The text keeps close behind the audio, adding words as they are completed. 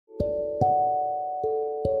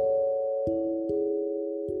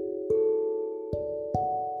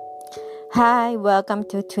Hi, welcome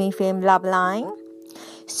to Twin Flame Love Line.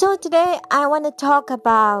 So today I want to talk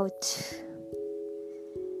about,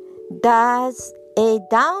 does a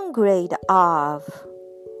downgrade of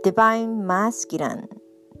divine masculine,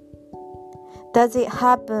 does it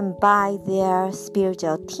happen by their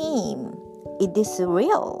spiritual team? Is this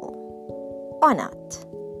real or not?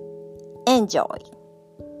 Enjoy.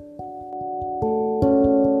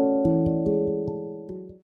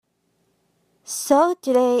 So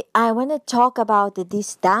today I want to talk about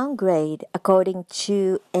this downgrade according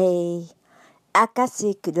to a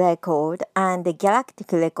Akashic record and the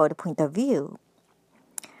galactic record point of view.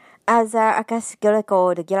 As a Akashic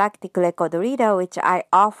record, galactic record reader, which I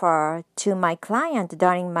offer to my client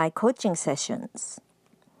during my coaching sessions,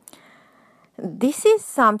 this is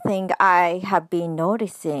something I have been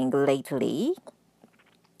noticing lately.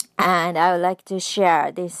 And I would like to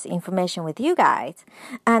share this information with you guys.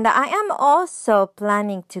 And I am also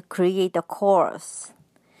planning to create a course.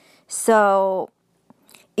 So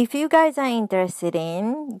if you guys are interested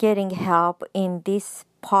in getting help in this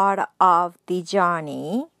part of the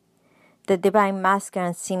journey, the divine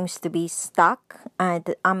masculine seems to be stuck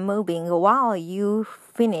and unmoving while you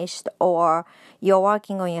finished or you're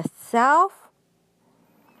working on yourself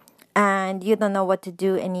and you don't know what to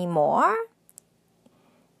do anymore.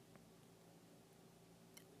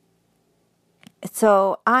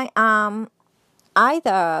 So I am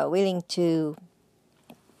either willing to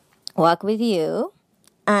work with you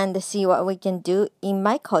and see what we can do in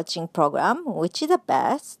my coaching program, which is the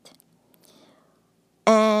best.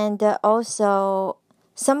 And also,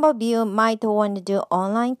 some of you might want to do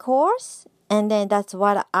online course, and then that's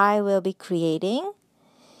what I will be creating.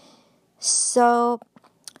 So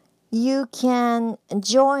you can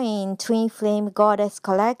join Twin Flame Goddess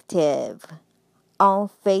Collective on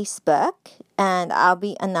Facebook, and I'll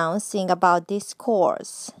be announcing about this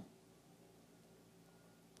course.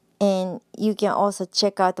 And you can also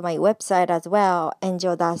check out my website as well,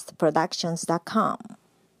 angeldustproductions.com,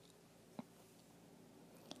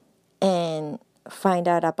 and find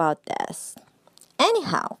out about this.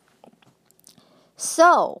 Anyhow,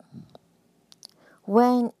 so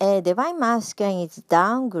when a divine masculine is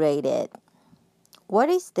downgraded, what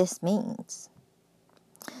is this means?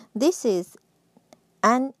 This is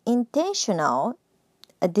unintentional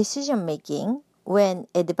decision making when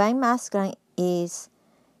a divine masculine is,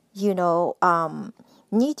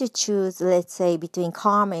 need to choose, let's say, between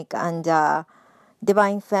karmic and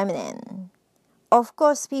divine feminine. Of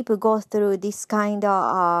course, people go through this kind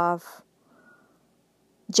of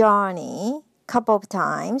journey a couple of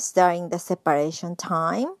times during the separation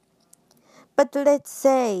time. But let's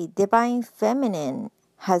say divine feminine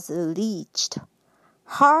has reached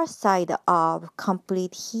her side of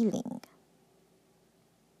complete healing.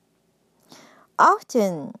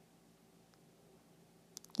 Often,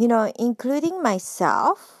 including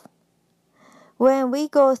myself, when we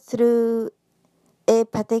go through a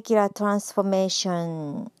particular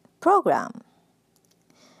transformation program,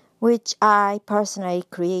 which I personally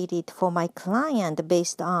created for my client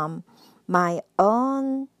based on my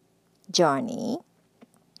own journey,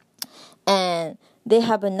 and they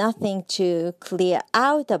have nothing to clear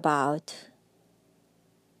out about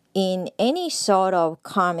in any sort of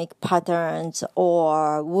karmic patterns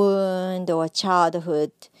or wound or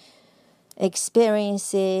childhood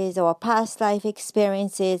experiences or past life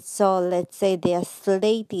experiences. So let's say their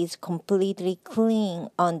slate is completely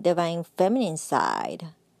clean on divine feminine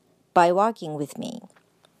side by working with me.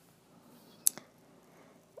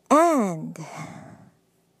 And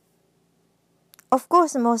of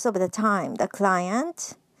course, most of the time, the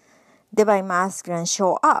client, divine masculine,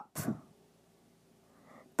 show up.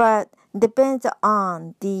 But depends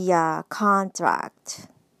on the contract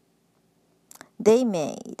they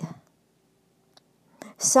made.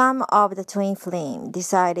 Some of the twin flame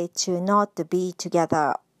decided to not be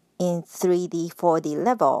together in 3D, 4D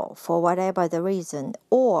level for whatever the reason,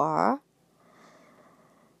 or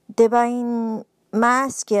divine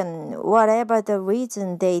masculine, whatever the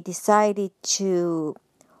reason, they decided to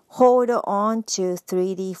hold on to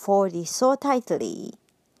 3D, 4D so tightly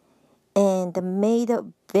and made a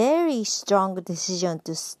very strong decision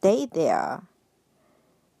to stay there,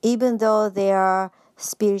 even though their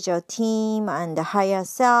spiritual team and the higher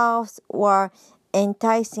selves were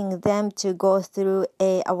enticing them to go through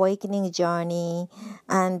a awakening journey,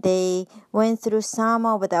 and they went through some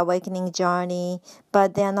of the awakening journey,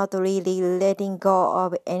 but they are not really letting go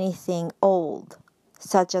of anything old,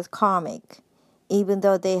 such as karmic, even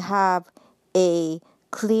though they have a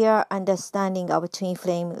clear understanding of twin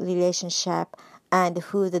flame relationship and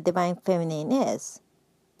who the divine feminine is.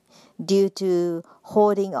 due to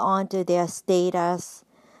holding on to their status,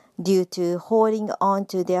 due to holding on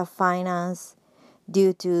to their finance,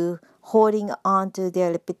 due to holding on to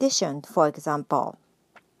their reputation, for example.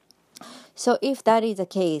 So if that is the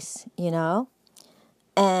case,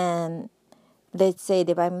 and let's say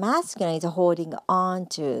divine masculine is holding on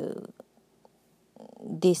to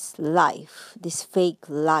this life, this fake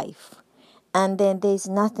life, and then there's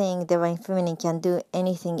nothing divine feminine can do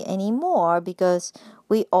anything anymore because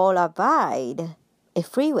we all abide a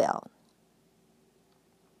free will.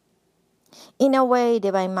 In a way,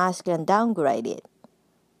 divine masculine downgraded.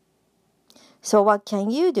 So what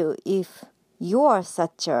can you do if you are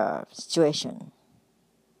such a situation?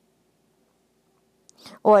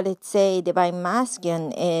 Or let's say divine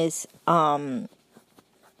masculine is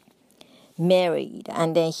married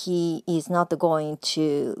and then he is not going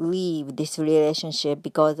to leave this relationship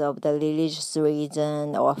because of the religious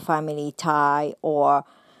reason or family tie or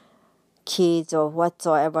kids or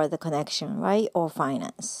whatsoever the connection, right? Or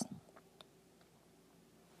finance.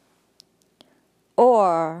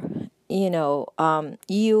 Or,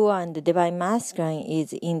 you and the divine masculine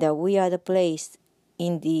is in the weird place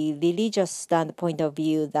in the religious standpoint of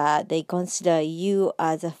view that they consider you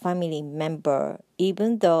as a family member,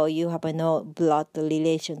 even though you have no blood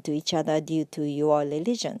relation to each other due to your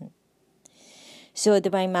religion. So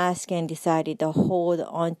divine masculine decided to hold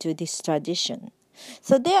on to this tradition.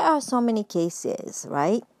 So there are so many cases,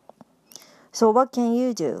 right? So what can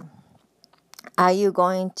you do? Are you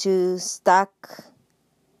going to stuck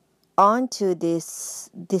onto this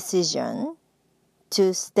decision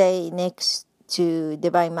to stay next to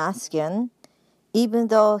divine masculine, even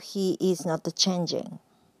though he is not changing?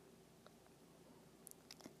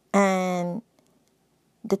 And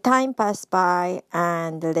the time passed by,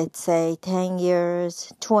 and let's say 10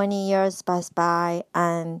 years, 20 years passed by,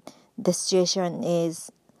 and the situation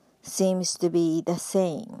seems to be the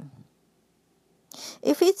same.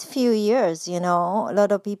 If it's few years, a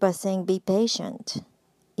lot of people are saying be patient,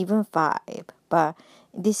 even 5. But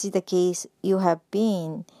this is the case, you have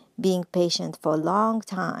been being patient for a long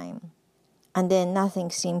time, and then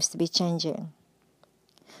nothing seems to be changing.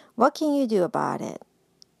 What can you do about it?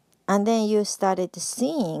 And then you started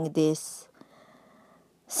seeing this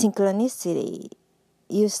synchronicity.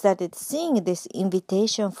 You started seeing this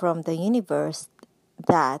invitation from the universe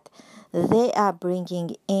that they are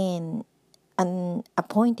bringing in an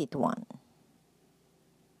appointed one.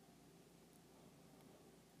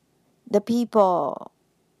 The people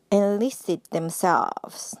enlisted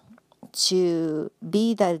themselves to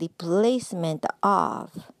be the replacement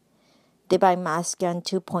of divine masculine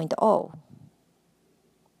 2.0.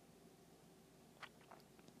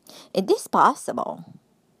 It is possible.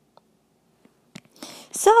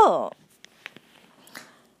 So,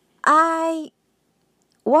 I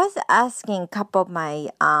was asking a couple of my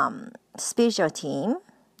spiritual team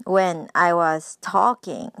when I was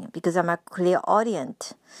talking, because I'm a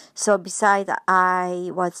clairaudient. So besides, I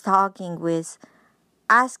was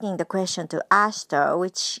asking the question to Ashtar,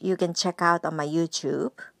 which you can check out on my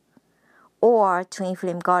YouTube, or Twin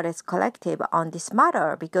Flame Goddess Collective on this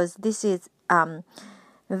matter, because this is a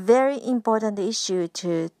very important issue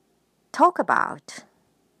to talk about,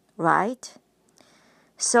 right?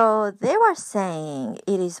 So they were saying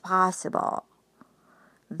it is possible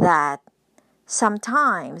that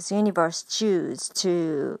sometimes universe choose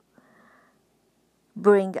to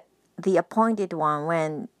bring the appointed one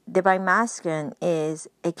when divine masculine is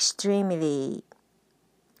extremely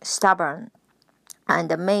stubborn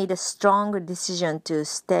and made a strong decision to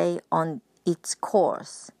stay on its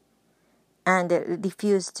course and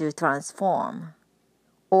refuse to transform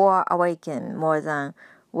or awaken more than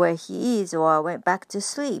where he is, or went back to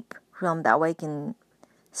sleep from the awakened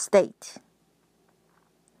state.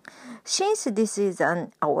 Since this is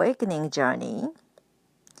an awakening journey,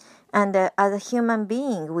 and as a human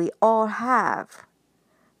being, we all have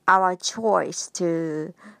our choice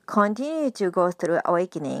to continue to go through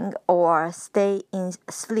awakening or stay in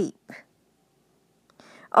sleep.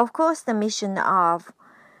 Of course, the mission of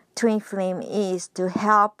Twin Flame is to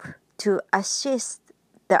help to assist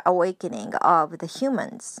the awakening of the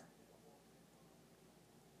humans.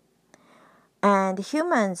 And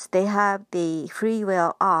humans, they have the free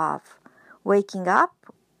will of waking up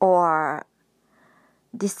or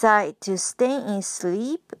decide to stay in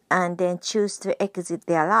sleep and then choose to exit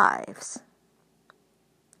their lives.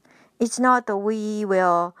 It's not that we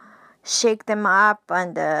will shake them up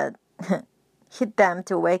and hit them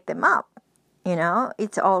to wake them up.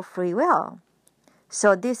 It's all free will.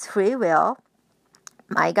 So this free will,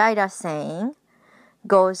 my guide are saying,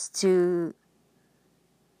 goes to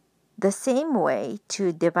the same way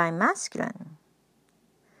to Divine Masculine.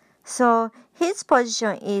 So his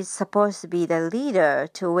position is supposed to be the leader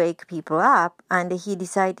to wake people up, and he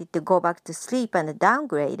decided to go back to sleep and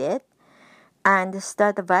downgrade it and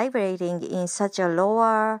start vibrating in such a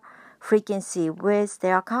lower frequency with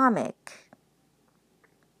their karmic.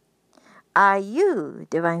 Are you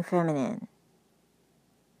Divine Feminine?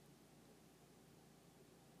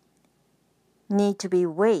 Need to be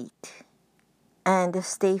wait and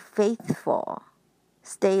stay faithful,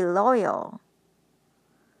 stay loyal,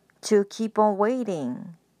 to keep on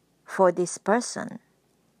waiting for this person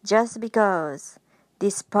just because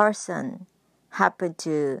this person happened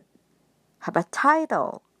to have a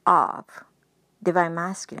title of Divine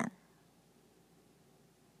Masculine.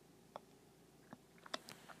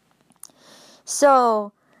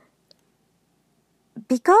 So,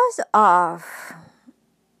 because of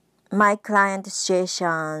my client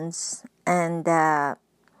situations, and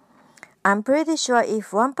I'm pretty sure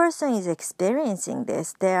if one person is experiencing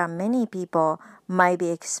this, there are many people might be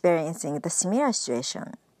experiencing the similar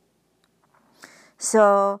situation.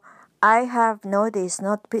 So I have noticed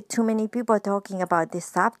not too many people talking about this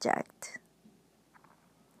subject.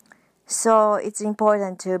 So it's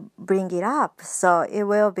important to bring it up, so it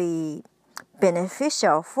will be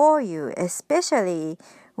beneficial for you, especially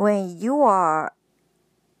when you are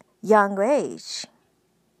young age.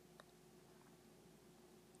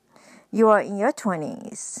 You are in your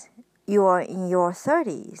 20s, you are in your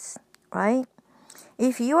 30s, right?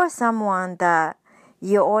 If you are someone that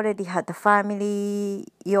you already had the family,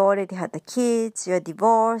 you already had the kids, you're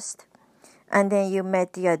divorced, and then you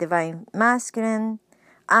met your Divine Masculine,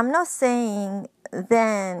 I'm not saying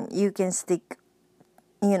then you can stick,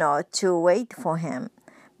 to wait for him.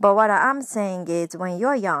 But what I'm saying is when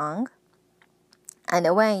you're young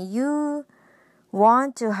and when you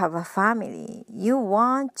want to have a family, you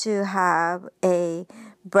want to have a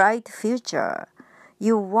bright future,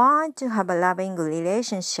 you want to have a loving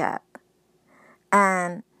relationship,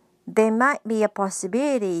 and there might be a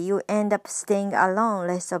possibility you end up staying alone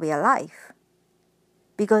rest of your life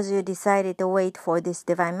because you decided to wait for this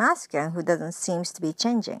Divine Masculine who doesn't seem to be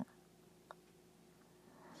changing.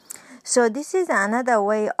 So this is another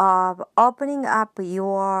way of opening up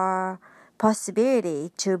your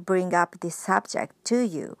possibility to bring up this subject to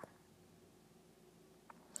you.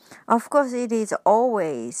 Of course, it is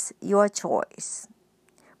always your choice.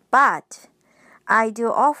 But I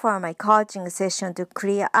do offer my coaching session to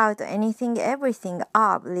clear out anything, everything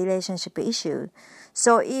of relationship issue.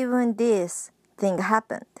 So even this thing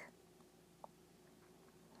happened,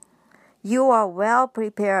 you are well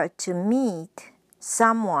prepared to meet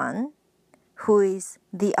someone who is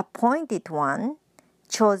the appointed one,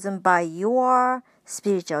 chosen by your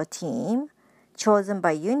spiritual team, chosen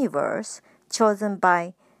by universe, chosen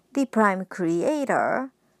by the prime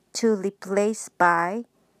creator to replace by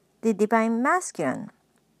the Divine Masculine.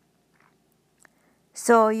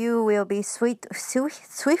 So you will be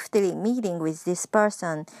swiftly meeting with this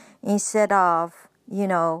person instead of,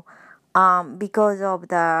 because of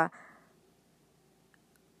the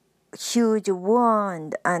huge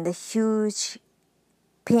wound and the huge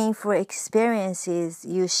painful experiences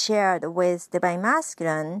you shared with Divine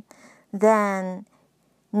Masculine, then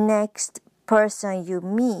next person you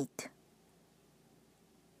meet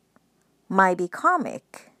might be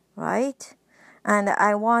karmic, right? And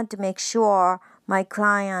I want to make sure my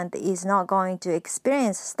client is not going to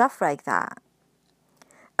experience stuff like that.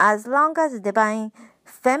 As long as the Divine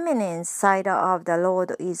Feminine side of the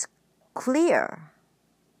Lord is clear,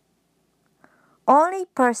 only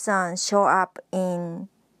person show up in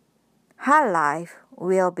her life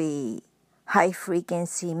will be high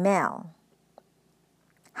frequency male,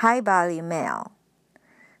 high value male,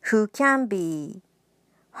 who can be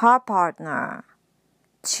her partner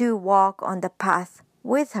to walk on the path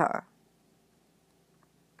with her.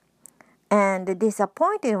 And the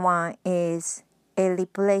disappointed one is a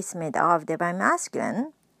replacement of Divine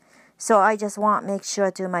Masculine. So I just want to make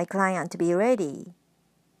sure to my client to be ready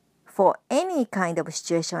for any kind of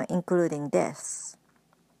situation, including this.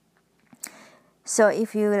 So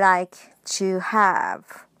if you like to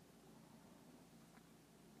have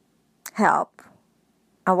help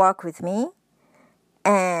and work with me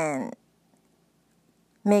and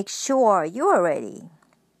make sure you are ready,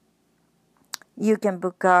 you can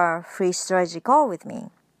book a free strategy call with me.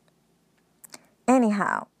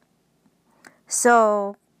 Anyhow,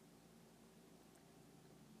 so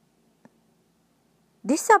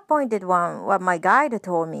disappointed one, what my guide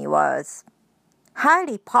told me was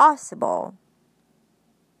highly possible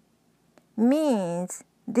means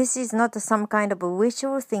this is not some kind of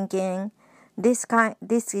wishful thinking. This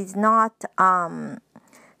is not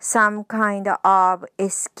some kind of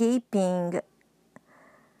escaping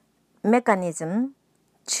mechanism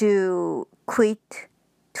to quit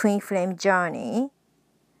twin flame journey.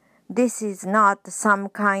 This is not some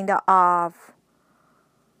kind of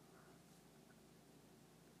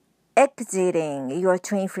exiting your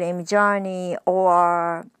twin flame journey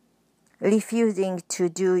or refusing to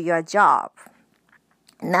do your job.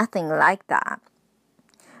 Nothing like that.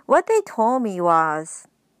 What they told me was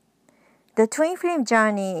the twin flame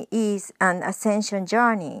journey is an ascension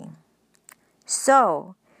journey.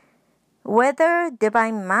 So, whether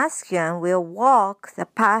divine masculine will walk the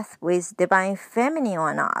path with divine feminine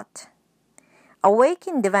or not,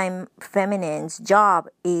 awakened divine feminine's job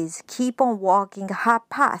is keep on walking her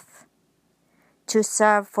path to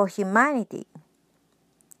serve for humanity.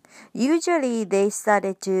 Usually they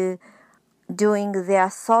started to doing their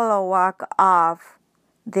solo work of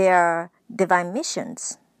their divine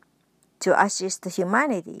missions to assist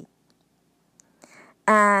humanity.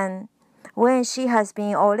 And when she has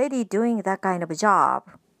been already doing that kind of job,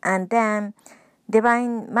 and then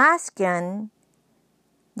divine masculine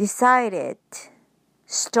decided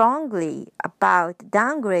strongly about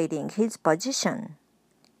downgrading his position,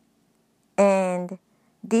 and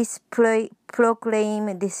this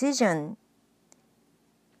proclaim decision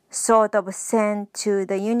sort of sent to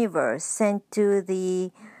the universe, sent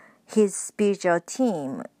to his spiritual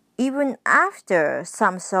team, even after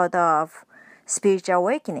some sort of spiritual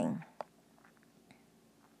awakening.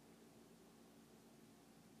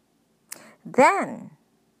 Then,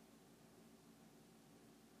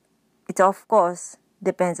 it of course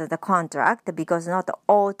depends on the contract, because not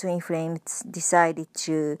all twin flames decided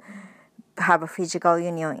to have a physical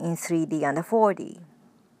union in 3D and 4D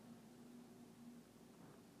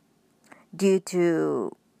due to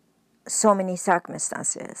so many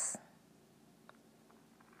circumstances.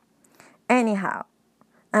 Anyhow,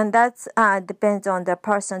 and that depends on the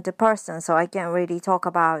person to person, so I can't really talk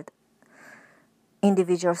about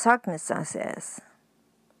individual circumstances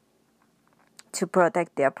to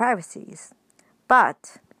protect their privacies.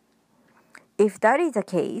 But if that is the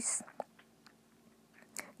case,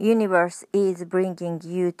 universe is bringing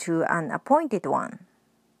you to an appointed one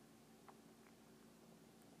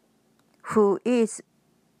who is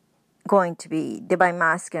going to be divine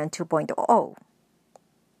masculine 2.0.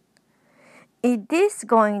 It is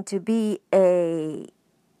going to be a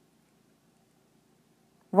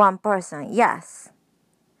one person, yes,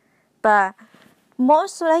 but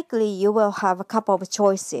most likely you will have a couple of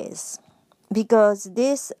choices, because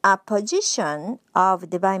this position of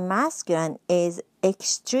divine masculine is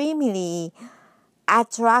extremely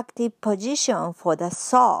attractive position for the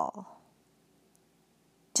soul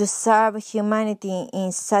to serve humanity in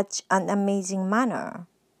such an amazing manner.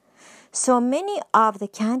 So many of the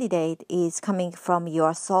candidate is coming from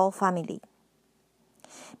your soul family.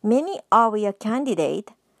 Many of your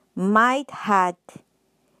candidate might had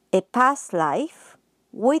a past life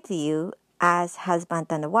with you as husband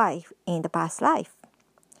and wife in the past life,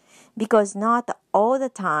 because not all the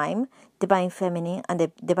time divine feminine and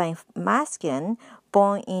the divine masculine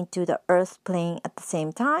born into the earth plane at the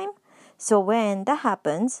same time. So when that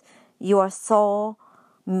happens, your soul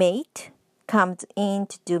mate comes in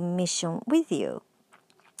to do mission with you.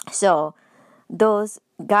 So those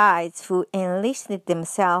guys who enlisted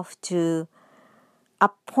themselves to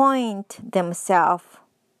appoint themselves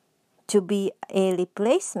to be a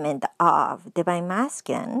replacement of divine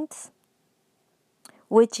masculines,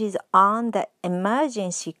 which is on the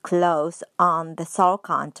emergency clause on the soul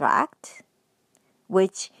contract,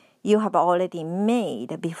 which you have already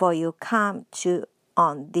made before you come to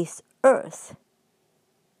on this earth.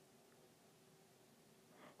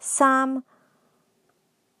 Some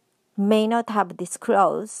may not have this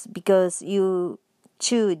clause because you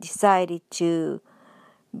two decided to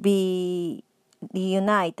be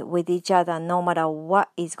unite with each other no matter what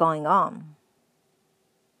is going on.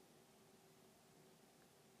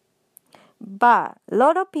 But a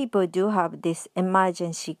lot of people do have these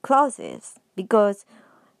emergency clauses, because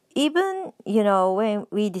even, when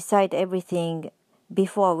we decide everything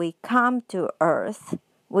before we come to earth,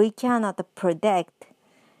 we cannot predict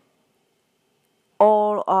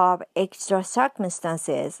all of extra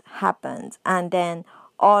circumstances happens, and then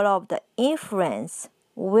all of the influence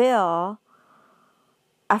will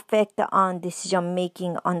affect on decision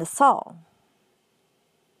making on the soul.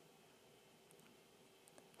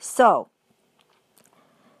 So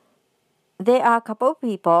there are a couple of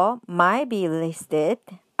people might be listed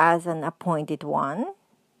as an appointed one,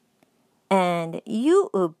 and you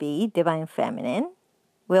will be divine feminine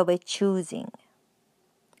will be choosing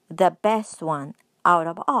the best one out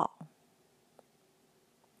of all,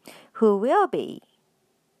 who will be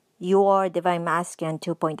your Divine Masculine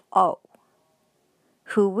 2.0,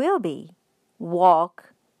 who will be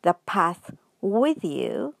walk the path with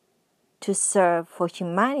you to serve for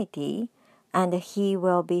humanity, and he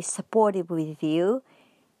will be supportive with you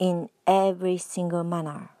in every single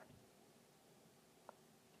manner.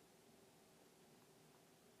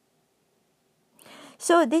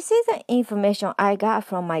 So this is the information I got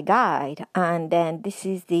from my guide, and then this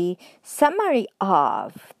is the summary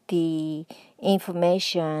of the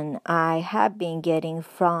information I have been getting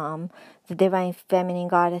from the Divine Feminine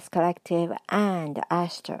Goddess Collective and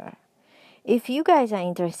Aster. If you guys are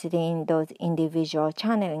interested in those individual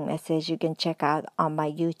channeling messages, you can check out on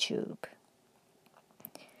my YouTube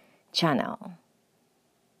channel.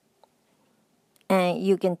 And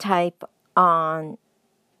you can type on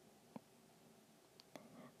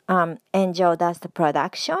Angel Dust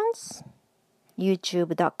Productions,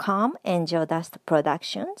 youtube.com, Angel Dust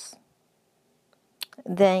Productions.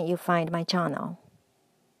 Then you find my channel.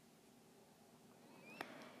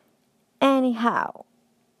 Anyhow,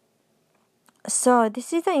 so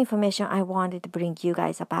this is the information I wanted to bring you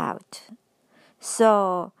guys about.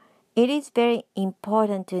 So it is very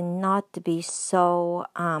important to not be so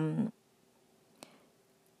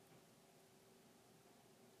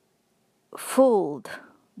fooled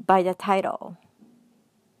by the title.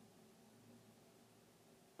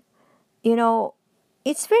 You know,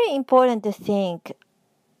 it's very important to think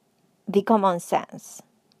the common sense.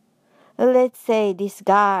 Let's say this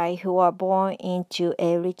guy who was born into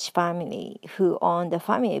a rich family who owned a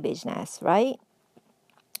family business, right?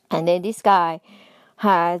 And then this guy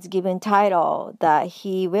has given title that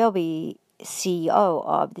he will be CEO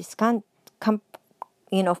of this family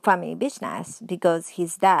business because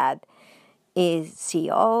his dad is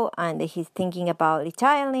CEO and he's thinking about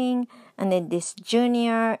retiring, and then this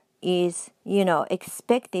junior is,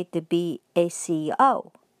 expected to be a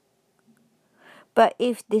CEO. But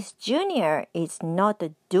if this junior is not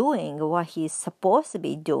doing what he's supposed to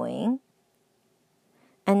be doing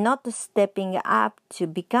and not stepping up to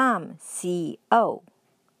become CEO,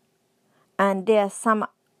 and there are some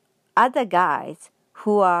other guys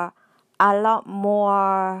who are a lot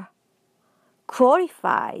more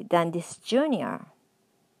qualified than this junior,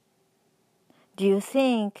 do you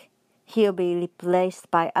think he'll be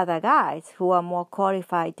replaced by other guys who are more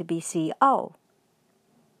qualified to be CEO?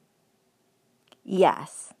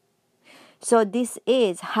 Yes. So this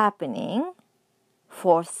is happening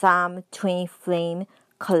for some twin flame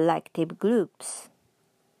collective groups.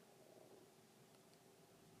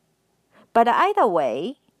 But either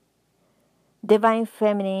way, Divine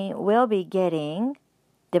Feminine will be getting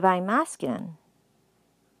Divine Masculine,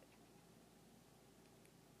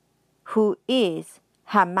 who is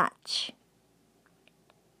her match.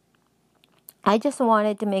 I just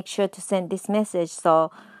wanted to make sure to send this message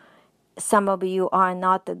so some of you are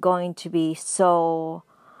not going to be so,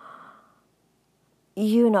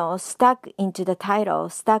 stuck into the title,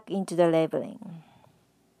 stuck into the labeling.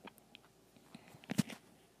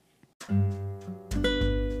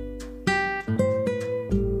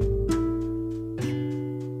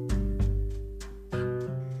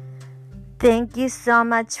 Thank you so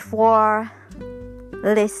much for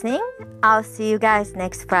listening. I'll see you guys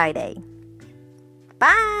next Friday.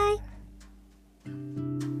 Bye!